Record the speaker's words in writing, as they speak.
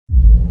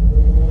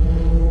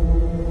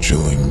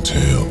Dark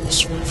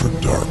tales for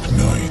dark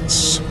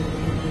nights.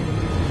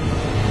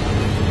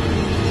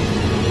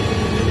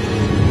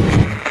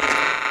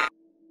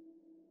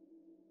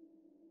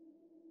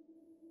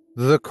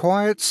 The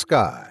Quiet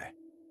Sky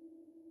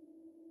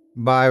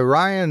by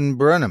Ryan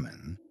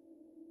Brennaman,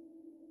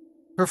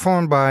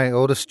 performed by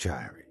Otis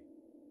Gyrie.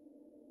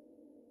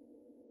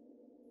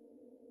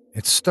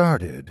 It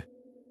started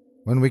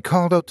when we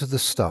called out to the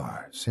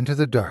stars, into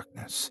the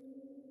darkness.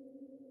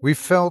 We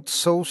felt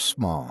so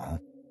small,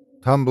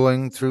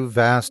 tumbling through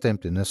vast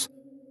emptiness,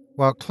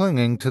 while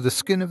clinging to the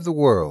skin of the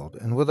world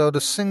and without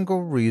a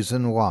single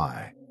reason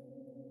why.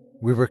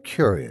 We were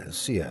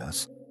curious,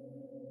 yes,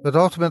 but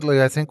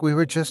ultimately I think we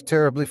were just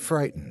terribly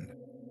frightened.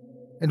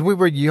 And we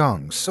were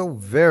young, so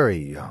very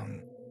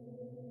young.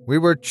 We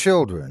were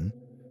children,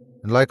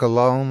 and like a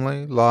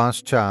lonely,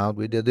 lost child,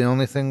 we did the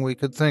only thing we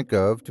could think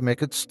of to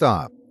make it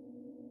stop.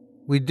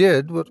 We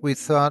did what we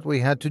thought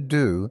we had to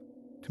do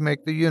to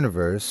make the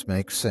universe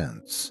make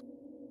sense.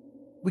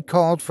 We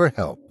called for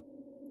help.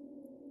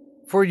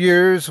 For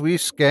years we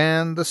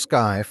scanned the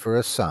sky for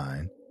a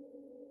sign.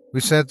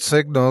 We sent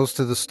signals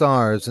to the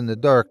stars in the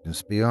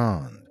darkness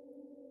beyond.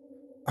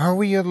 Are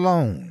we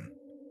alone?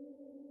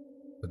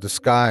 But the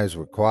skies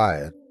were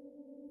quiet,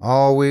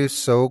 always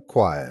so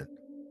quiet,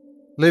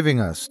 leaving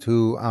us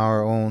to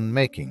our own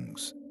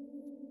makings.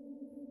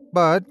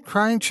 But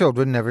crying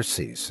children never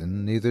cease,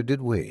 and neither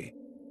did we.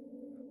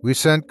 We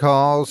sent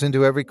calls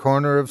into every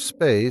corner of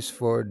space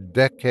for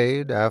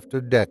decade after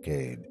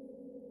decade.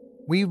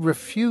 We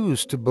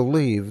refused to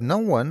believe no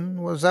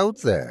one was out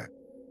there.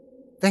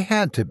 They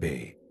had to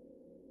be.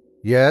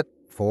 Yet,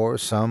 for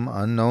some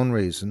unknown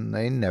reason,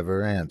 they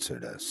never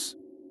answered us.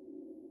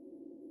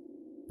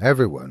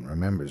 Everyone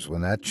remembers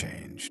when that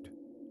changed.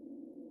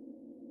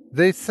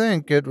 They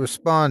think it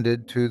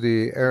responded to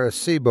the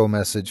Arecibo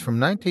message from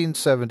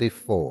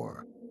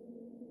 1974.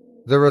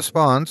 The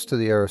response to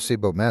the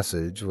Arecibo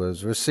message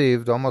was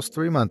received almost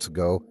 3 months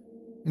ago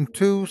in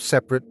 2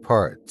 separate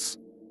parts.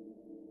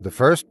 The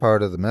first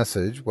part of the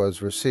message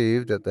was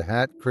received at the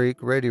Hat Creek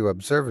Radio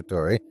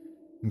Observatory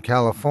in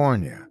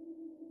California.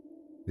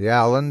 The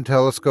Allen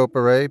telescope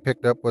array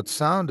picked up what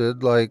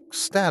sounded like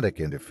static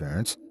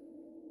interference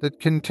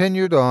that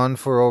continued on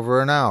for over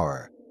an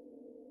hour.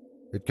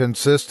 It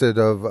consisted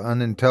of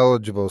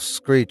unintelligible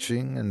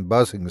screeching and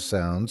buzzing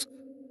sounds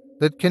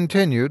that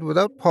continued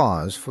without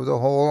pause for the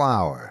whole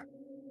hour.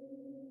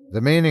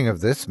 The meaning of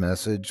this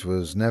message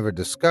was never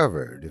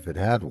discovered, if it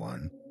had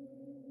one.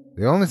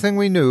 The only thing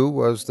we knew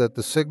was that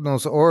the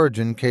signal's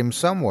origin came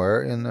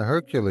somewhere in the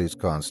Hercules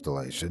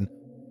constellation,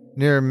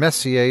 near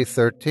Messier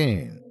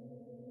 13.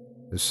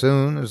 As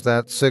soon as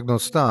that signal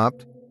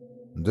stopped,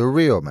 the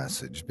real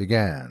message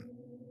began.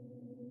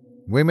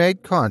 We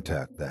made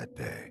contact that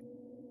day,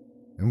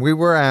 and we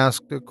were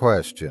asked a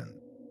question.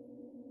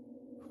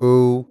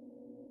 Who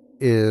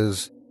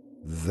is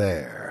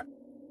there?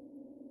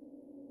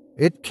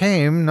 It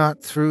came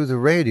not through the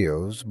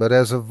radios, but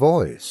as a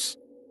voice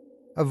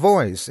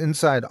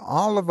inside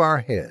all of our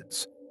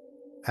heads,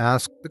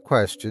 asked the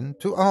question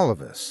to all of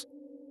us.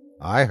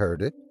 I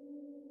heard it.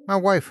 My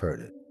wife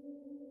heard it.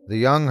 The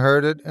young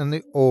heard it, and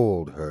the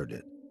old heard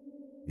it.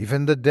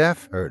 Even the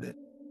deaf heard it.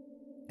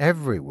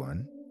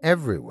 Everyone,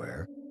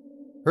 everywhere,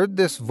 heard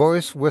this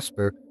voice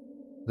whisper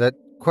that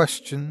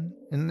question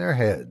in their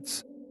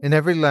heads, in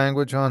every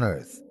language on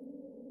earth.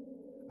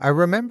 I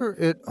remember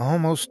it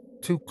almost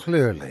too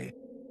clearly.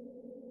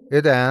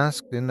 It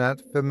asked in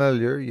that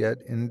familiar yet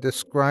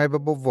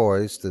indescribable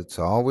voice that's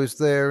always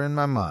there in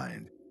my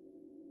mind.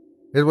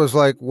 It was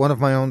like one of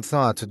my own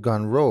thoughts had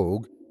gone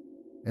rogue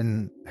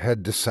and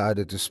had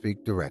decided to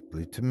speak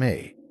directly to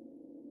me.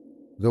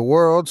 The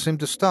world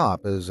seemed to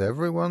stop as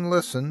everyone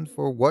listened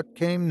for what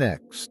came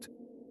next.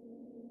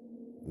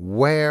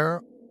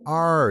 Where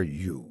are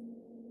you?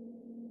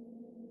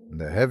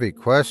 The heavy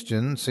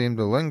question seemed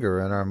to linger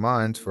in our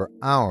minds for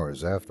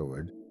hours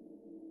afterward,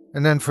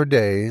 and then for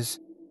days,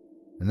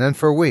 and then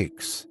for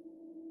weeks.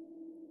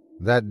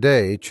 That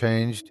day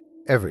changed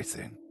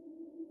everything.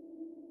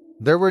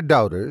 There were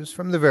doubters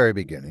from the very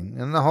beginning,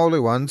 and the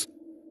holy ones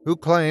who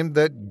claimed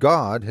that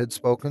God had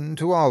spoken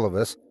to all of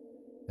us,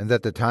 and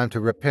that the time to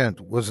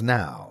repent was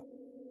now.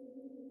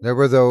 There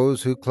were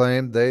those who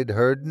claimed they'd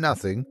heard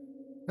nothing,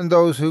 and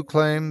those who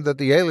claimed that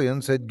the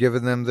aliens had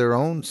given them their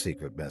own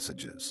secret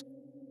messages.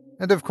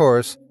 And of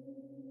course,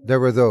 there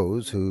were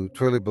those who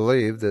truly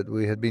believed that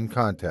we had been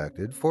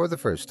contacted for the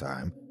first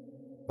time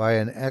by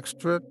an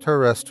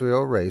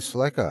extraterrestrial race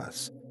like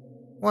us,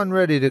 one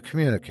ready to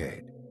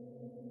communicate,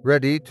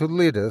 ready to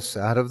lead us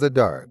out of the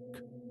dark.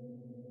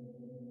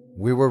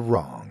 We were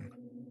wrong.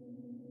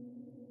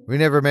 We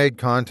never made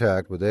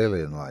contact with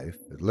alien life,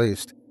 at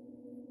least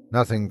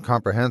nothing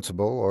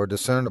comprehensible or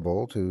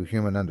discernible to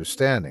human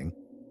understanding.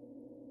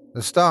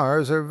 The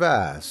stars are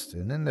vast,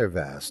 and in their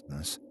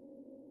vastness,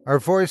 our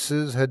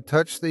voices had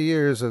touched the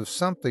ears of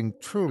something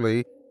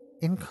truly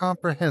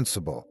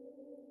incomprehensible,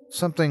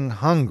 something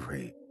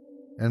hungry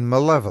and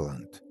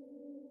malevolent.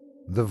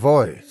 The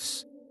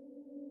voice.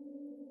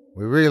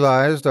 We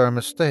realized our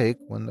mistake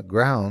when the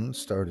ground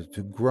started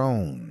to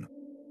groan.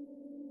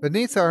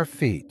 Beneath our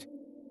feet,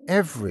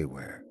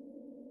 everywhere,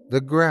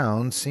 the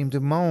ground seemed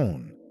to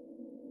moan.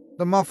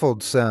 The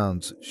muffled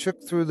sounds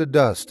shook through the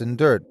dust and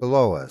dirt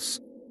below us.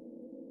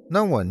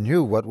 No one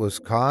knew what was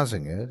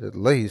causing it, at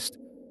least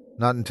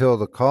not until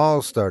the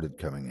calls started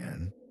coming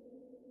in.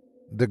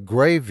 The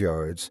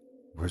graveyards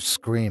were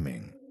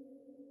screaming.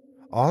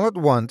 All at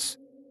once,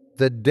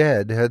 the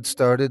dead had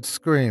started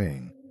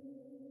screaming.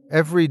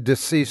 Every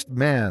deceased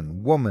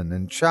man, woman,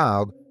 and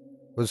child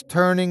was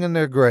turning in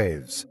their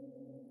graves.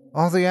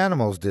 All the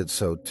animals did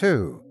so,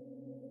 too.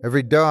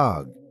 Every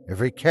dog,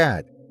 every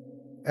cat,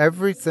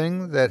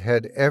 everything that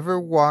had ever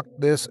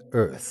walked this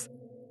earth.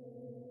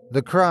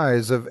 The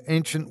cries of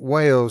ancient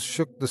whales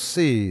shook the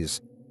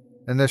seas,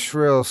 and the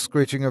shrill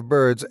screeching of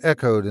birds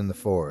echoed in the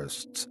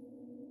forests.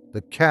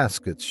 The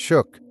caskets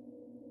shook,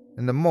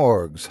 and the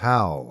morgues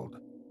howled.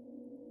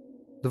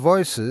 The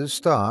voices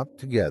stopped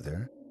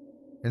together,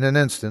 in an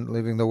instant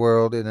leaving the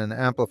world in an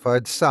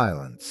amplified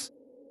silence.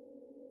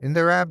 In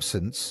their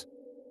absence,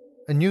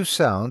 a new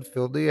sound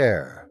filled the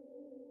air.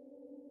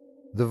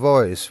 The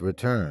voice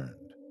returned.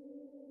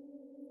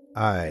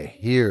 "I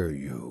hear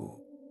you."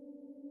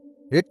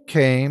 It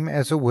came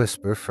as a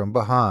whisper from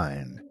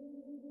behind,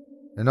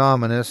 an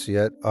ominous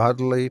yet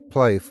oddly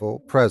playful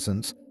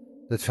presence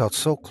that felt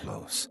so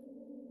close,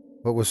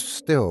 but was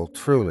still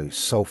truly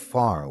so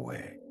far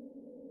away.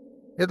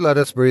 It let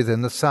us breathe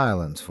in the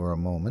silence for a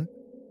moment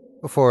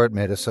before it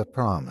made us a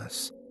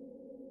promise.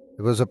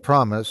 It was a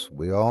promise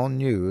we all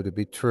knew to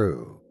be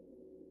true.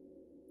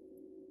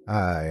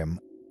 "I am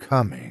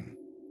coming."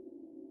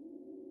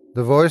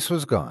 The voice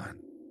was gone,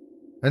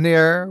 and the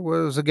air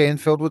was again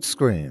filled with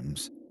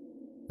screams.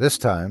 This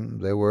time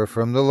they were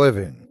from the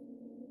living.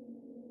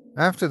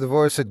 After the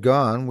voice had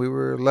gone, we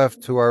were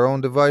left to our own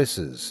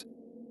devices.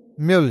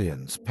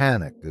 Millions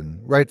panicked,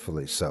 and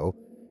rightfully so,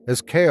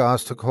 as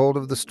chaos took hold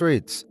of the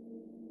streets.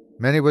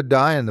 Many would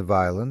die in the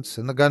violence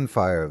and the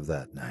gunfire of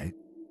that night.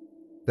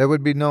 They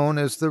would be known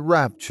as the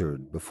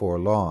raptured before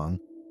long,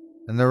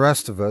 and the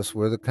rest of us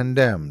were the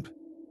condemned.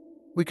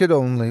 We could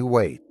only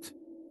wait.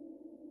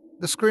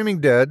 The screaming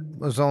dead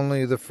was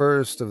only the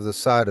first of the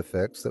side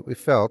effects that we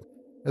felt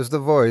as the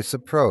voice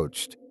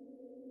approached.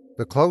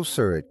 The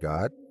closer it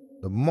got,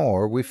 the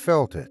more we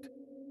felt it.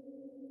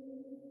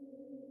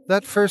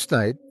 That first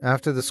night,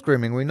 after the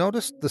screaming, we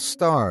noticed the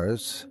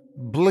stars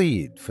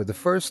bleed for the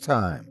first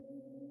time.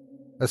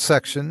 A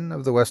section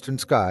of the western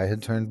sky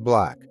had turned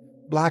black,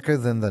 blacker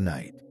than the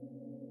night.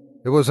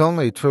 It was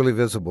only truly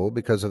visible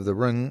because of the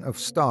ring of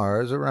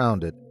stars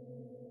around it.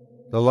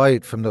 The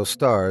light from those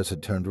stars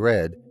had turned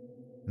red,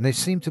 and they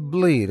seemed to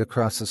bleed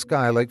across the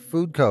sky like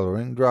food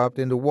coloring dropped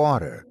into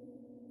water.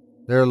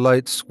 Their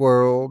light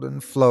swirled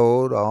and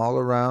flowed all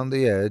around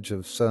the edge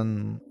of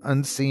some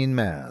unseen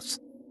mass.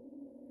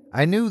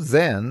 I knew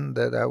then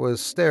that I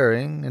was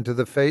staring into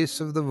the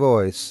face of the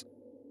voice.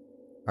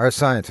 Our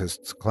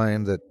scientists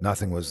claimed that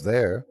nothing was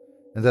there,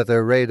 and that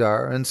their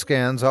radar and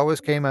scans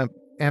always came up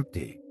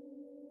empty.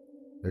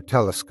 Their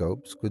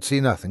telescopes could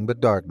see nothing but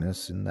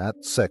darkness in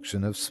that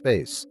section of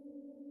space.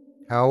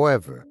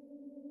 However,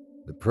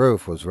 the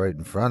proof was right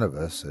in front of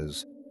us,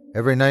 as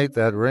every night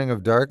that ring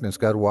of darkness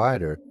got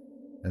wider,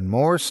 and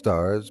more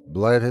stars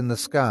bled in the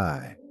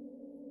sky.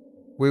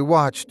 We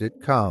watched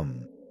it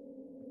come.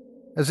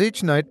 As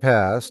each night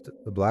passed,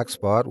 the black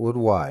spot would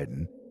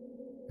widen,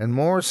 and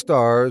more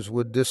stars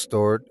would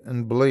distort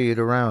and bleed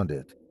around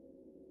it.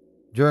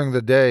 During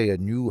the day, a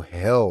new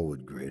hell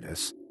would greet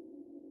us.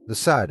 The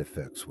side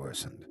effects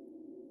worsened.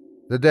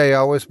 The day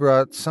always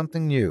brought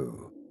something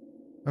new.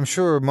 I'm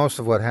sure most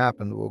of what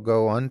happened will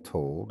go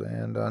untold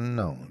and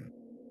unknown.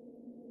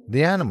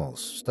 The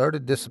animals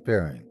started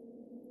disappearing.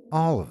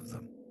 All of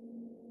them.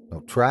 No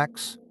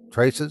tracks,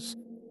 traces,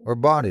 or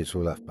bodies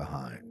were left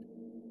behind.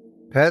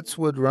 Pets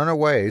would run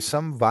away,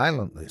 some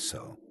violently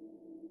so.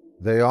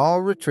 They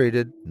all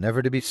retreated,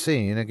 never to be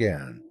seen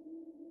again.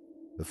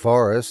 The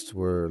forests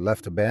were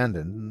left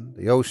abandoned,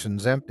 the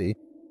oceans empty,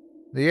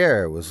 the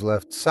air was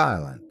left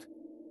silent.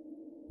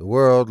 The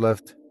world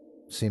left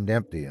seemed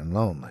empty and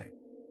lonely.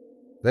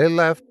 They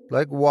left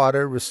like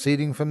water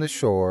receding from the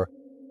shore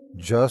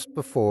just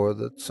before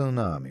the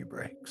tsunami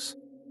breaks.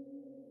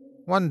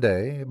 One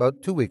day,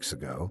 about 2 weeks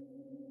ago,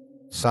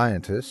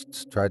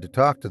 scientists tried to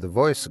talk to the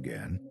voice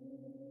again.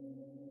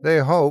 They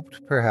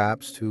hoped,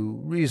 perhaps,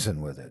 to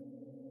reason with it.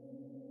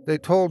 They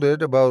told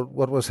it about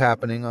what was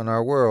happening on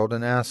our world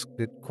and asked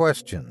it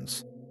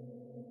questions.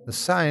 The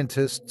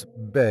scientists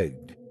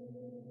begged.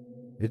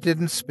 It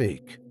didn't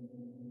speak.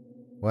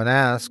 When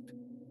asked,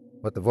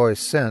 what the voice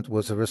sent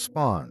was a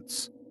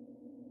response.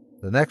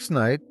 The next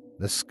night,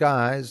 the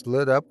skies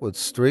lit up with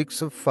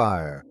streaks of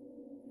fire.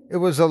 It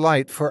was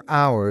alight for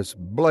hours,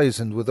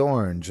 blazoned with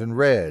orange and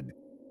red.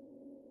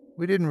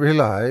 We didn't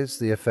realize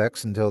the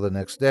effects until the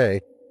next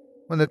day,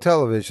 when the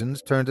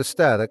televisions turned to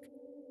static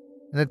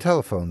and the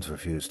telephones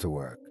refused to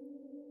work.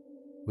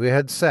 We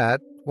had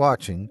sat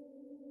watching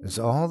as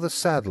all the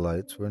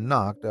satellites were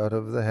knocked out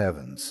of the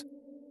heavens.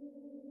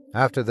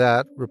 After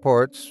that,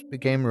 reports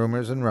became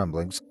rumors and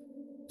rumblings,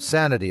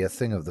 sanity a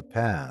thing of the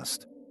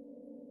past.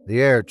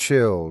 The air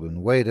chilled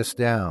and weighed us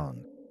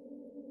down.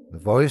 The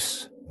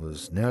voice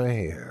was nearly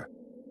here,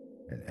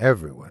 and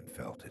everyone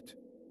felt it.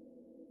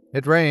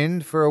 It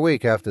rained for a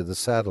week after the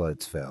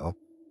satellites fell.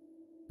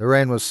 The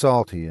rain was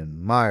salty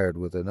and mired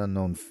with an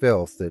unknown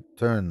filth that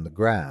turned the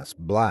grass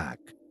black.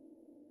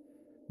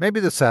 Maybe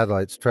the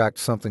satellites tracked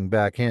something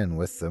back in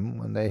with them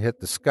when they hit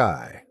the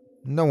sky.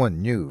 No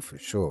one knew for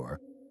sure.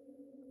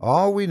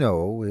 All we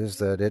know is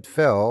that it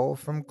fell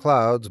from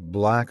clouds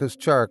black as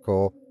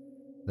charcoal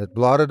that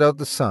blotted out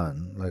the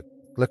sun like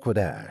liquid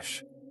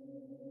ash.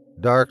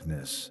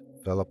 Darkness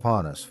fell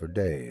upon us for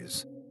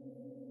days.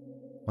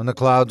 When the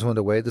clouds went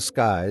away, the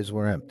skies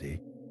were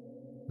empty.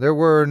 There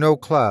were no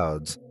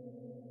clouds,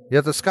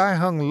 yet the sky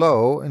hung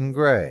low and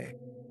gray.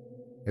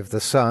 If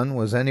the sun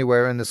was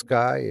anywhere in the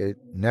sky, it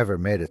never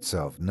made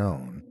itself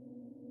known.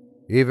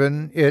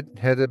 Even it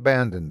had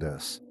abandoned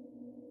us.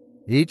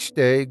 Each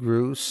day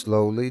grew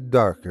slowly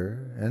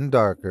darker and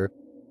darker,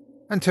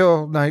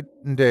 until night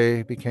and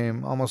day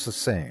became almost the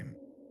same.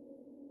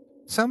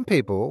 Some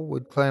people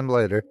would claim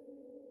later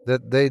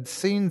that they'd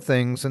seen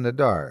things in the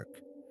dark,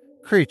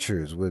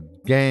 creatures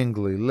with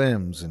gangly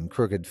limbs and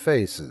crooked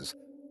faces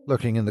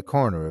lurking in the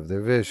corner of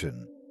their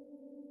vision.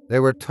 They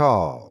were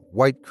tall,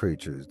 white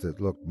creatures that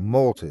looked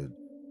molted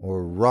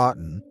or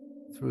rotten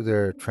through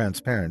their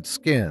transparent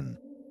skin.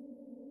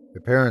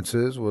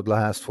 Appearances would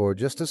last for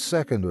just a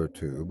second or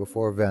two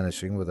before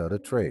vanishing without a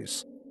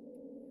trace.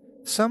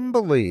 Some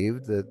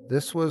believed that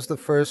this was the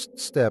first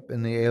step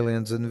in the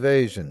aliens'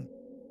 invasion,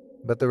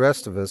 but the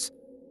rest of us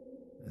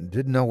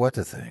didn't know what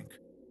to think.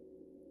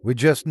 We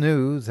just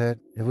knew that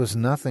it was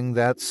nothing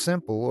that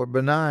simple or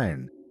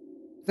benign.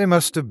 They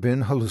must have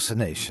been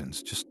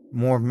hallucinations, just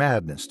more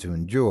madness to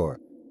endure,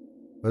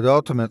 but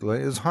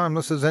ultimately as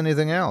harmless as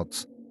anything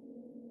else.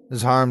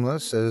 As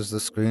harmless as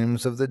the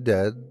screams of the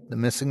dead, the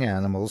missing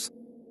animals,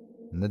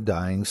 and the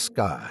dying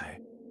sky.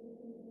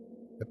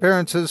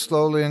 Appearances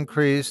slowly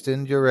increased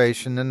in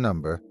duration and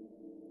number.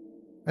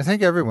 I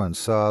think everyone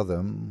saw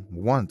them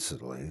once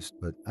at least,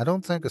 but I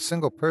don't think a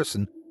single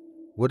person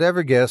would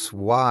ever guess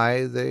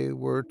why they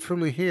were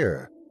truly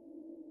here.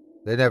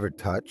 They never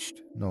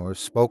touched nor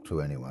spoke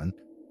to anyone,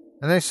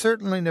 and they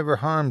certainly never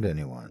harmed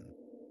anyone.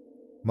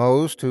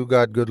 Most who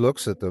got good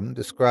looks at them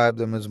described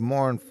them as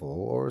mournful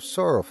or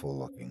sorrowful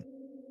looking.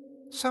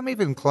 Some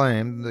even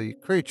claimed the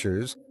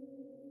creatures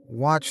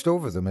watched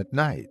over them at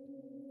night,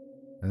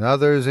 and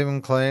others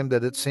even claimed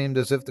that it seemed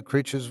as if the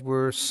creatures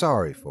were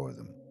sorry for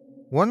them.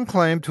 One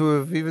claimed to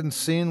have even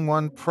seen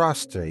one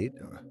prostrate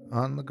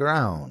on the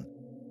ground,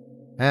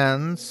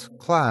 hands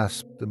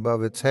clasped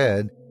above its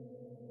head.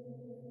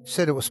 He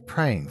said it was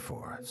praying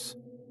for us.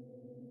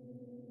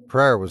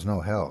 Prayer was no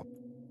help.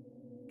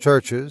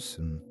 Churches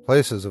and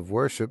places of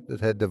worship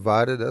that had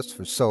divided us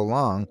for so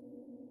long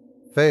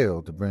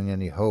failed to bring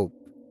any hope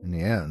in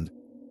the end.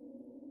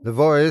 The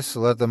voice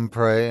let them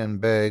pray and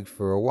beg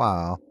for a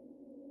while,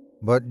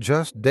 but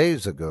just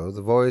days ago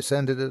the voice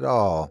ended it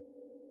all.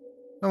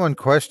 No one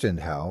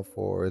questioned how,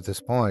 for at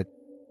this point,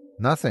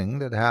 nothing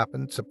that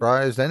happened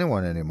surprised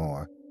anyone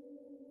anymore.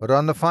 But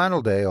on the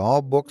final day,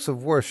 all books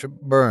of worship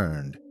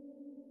burned.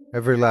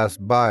 Every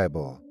last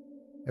Bible,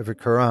 every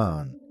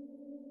Quran,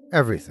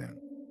 everything.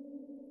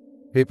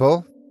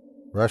 People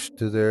rushed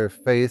to their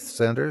faith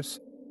centers,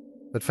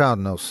 but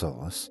found no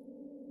solace.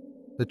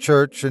 The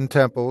church and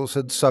temples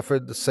had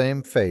suffered the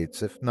same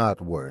fates, if not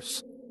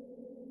worse.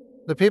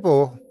 The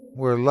people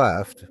were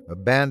left,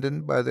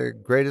 abandoned by their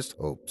greatest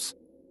hopes.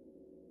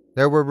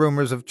 There were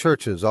rumors of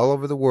churches all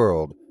over the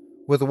world,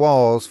 with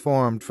walls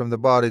formed from the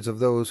bodies of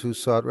those who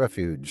sought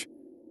refuge.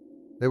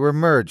 They were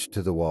merged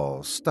to the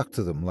walls, stuck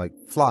to them like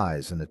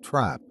flies in a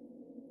trap.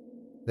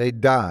 They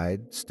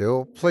died,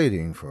 still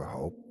pleading for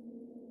hope,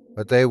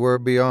 but they were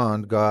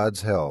beyond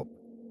God's help.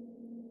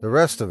 The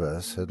rest of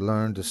us had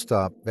learned to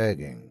stop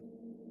begging.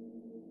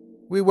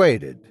 We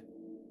waited.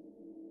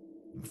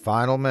 The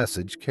final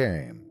message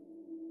came.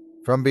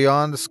 From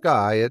beyond the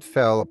sky it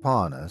fell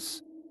upon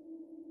us.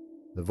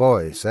 The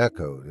voice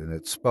echoed and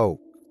it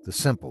spoke the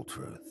simple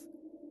truth.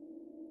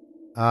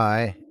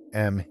 I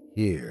am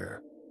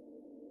here.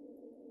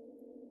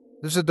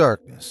 There's a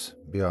darkness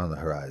beyond the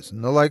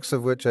horizon, the likes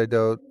of which I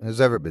doubt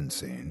has ever been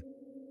seen.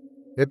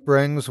 It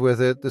brings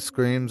with it the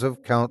screams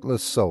of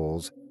countless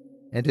souls,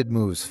 and it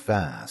moves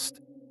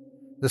fast.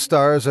 The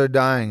stars are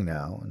dying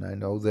now, and I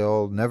know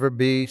they'll never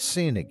be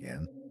seen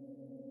again.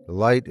 The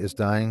light is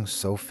dying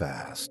so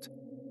fast.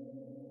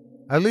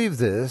 I leave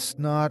this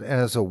not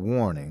as a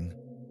warning.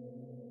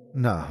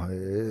 No,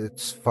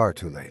 it's far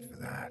too late for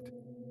that.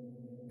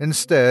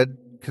 Instead,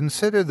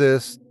 consider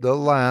this the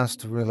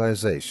last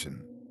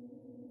realization,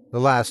 the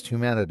last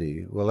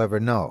humanity will ever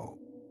know.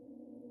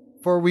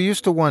 For we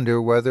used to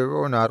wonder whether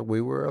or not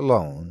we were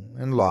alone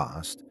and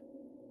lost,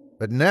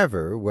 but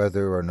never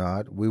whether or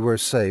not we were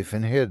safe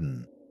and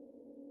hidden.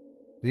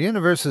 The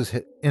universe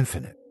is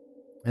infinite,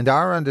 and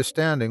our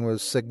understanding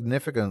was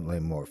significantly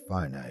more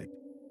finite.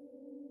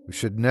 We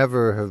should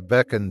never have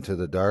beckoned to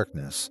the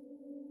darkness.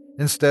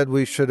 Instead,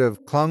 we should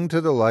have clung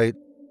to the light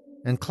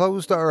and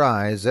closed our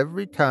eyes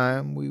every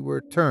time we were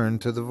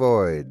turned to the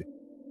void.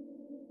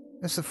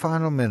 As the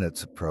final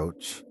minutes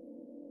approach,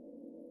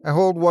 I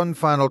hold one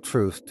final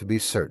truth to be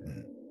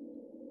certain.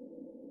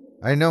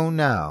 I know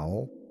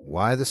now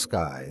why the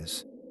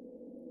skies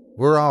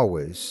were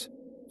always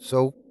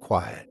so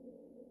quiet.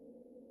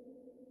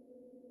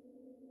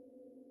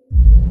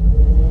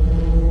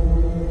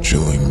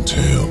 Chilling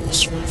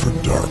tales for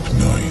dark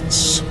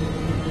nights.